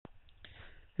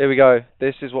Here we go.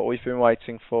 This is what we've been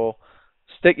waiting for.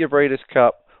 Stick your Breeders'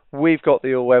 Cup. We've got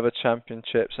the All-Weather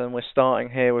Championships, and we're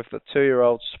starting here with the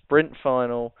 2-year-old sprint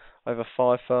final over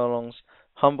 5 furlongs.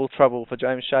 Humble Trouble for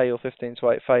James Shea, your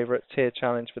 15-8 favourite. Tier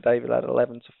Challenge for David Ladd,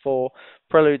 11-4.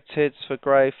 Prelude Tids for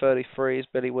Gray, 33s.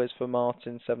 Billy Wiz for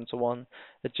Martin, 7-1.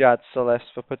 Ajad Celeste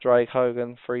for Padraig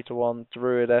Hogan, 3-1.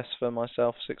 Druidess for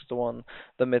myself, 6-1.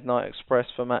 The Midnight Express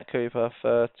for Matt Cooper,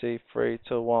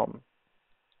 33-1.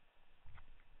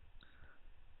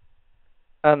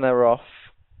 And they're off.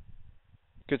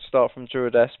 Good start from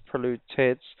Druidess. Prelude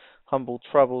Tids. Humble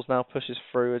Troubles now pushes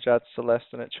through Ajad Celeste,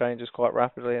 and it changes quite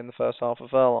rapidly in the first half of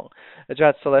furlong.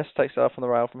 Ajad Celeste takes it up on the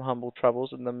rail from Humble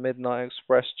Troubles, and the Midnight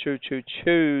Express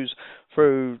chews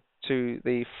through to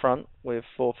the front with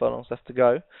 4 furlongs left to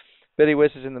go. Billy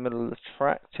Wiz is in the middle of the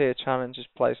track. Tier Challenge is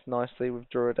placed nicely with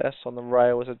Druidess. On the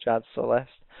rail is Ajad Celeste,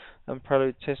 and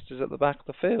Prelude Tids is at the back of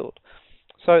the field.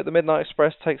 So the Midnight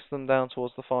Express takes them down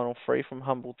towards the final 3 from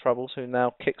Humble Troubles, who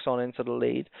now kicks on into the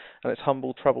lead. And it's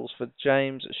Humble Troubles for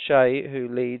James Shea, who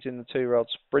leads in the 2-year-old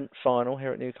sprint final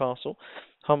here at Newcastle.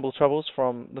 Humble Troubles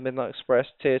from the Midnight Express.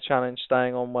 Tier Challenge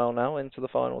staying on well now into the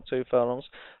final 2 furlongs.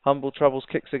 Humble Troubles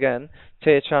kicks again.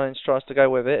 Tier Challenge tries to go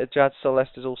with it. Ajad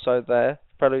Celeste is also there.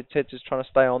 Prelude Tids is trying to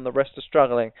stay on. The rest are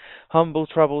struggling. Humble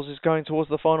Troubles is going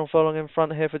towards the final furlong in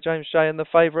front here for James Shea, and the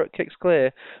favourite kicks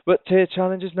clear. But Tier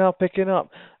Challenge is now picking up.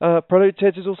 Prelude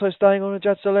Tids is also staying on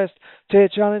Ajad Celeste. Tier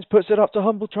Challenge puts it up to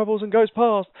Humble Troubles and goes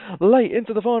past. Late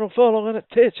into the final furlong, and a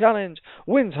Tier Challenge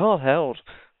wins hard held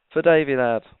for Davy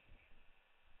Ladd.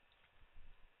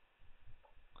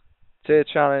 Tier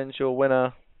Challenge, your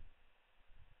winner,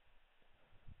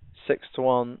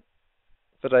 6-1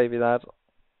 for Davy Ladd.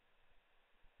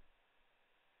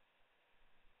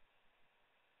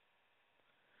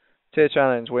 Tier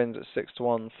Challenge wins at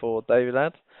 6-1 for Davy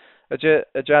Ladd.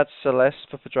 Ajad Celeste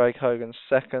for Padraig Hogan,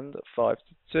 second at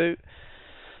 5-2.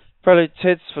 Prelude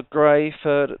Tids for Gray,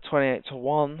 third at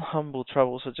 28-1. Humble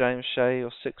Troubles for James Shea,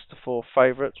 your 6-4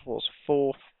 favourite, was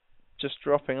fourth, just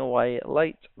dropping away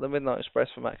late. The Midnight Express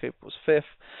for Matt Cooper was fifth.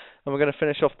 And we're going to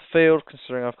finish off the field,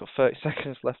 considering I've got 30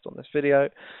 seconds left on this video.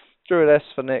 Druidess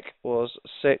for Nick was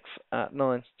sixth at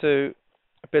 9-2.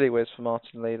 Billy Wiz for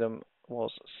Martin Leadham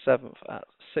was 7th at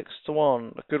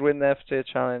 6-1. A good win there for Tier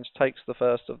Challenge, takes the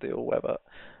first of the All-Weather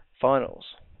finals.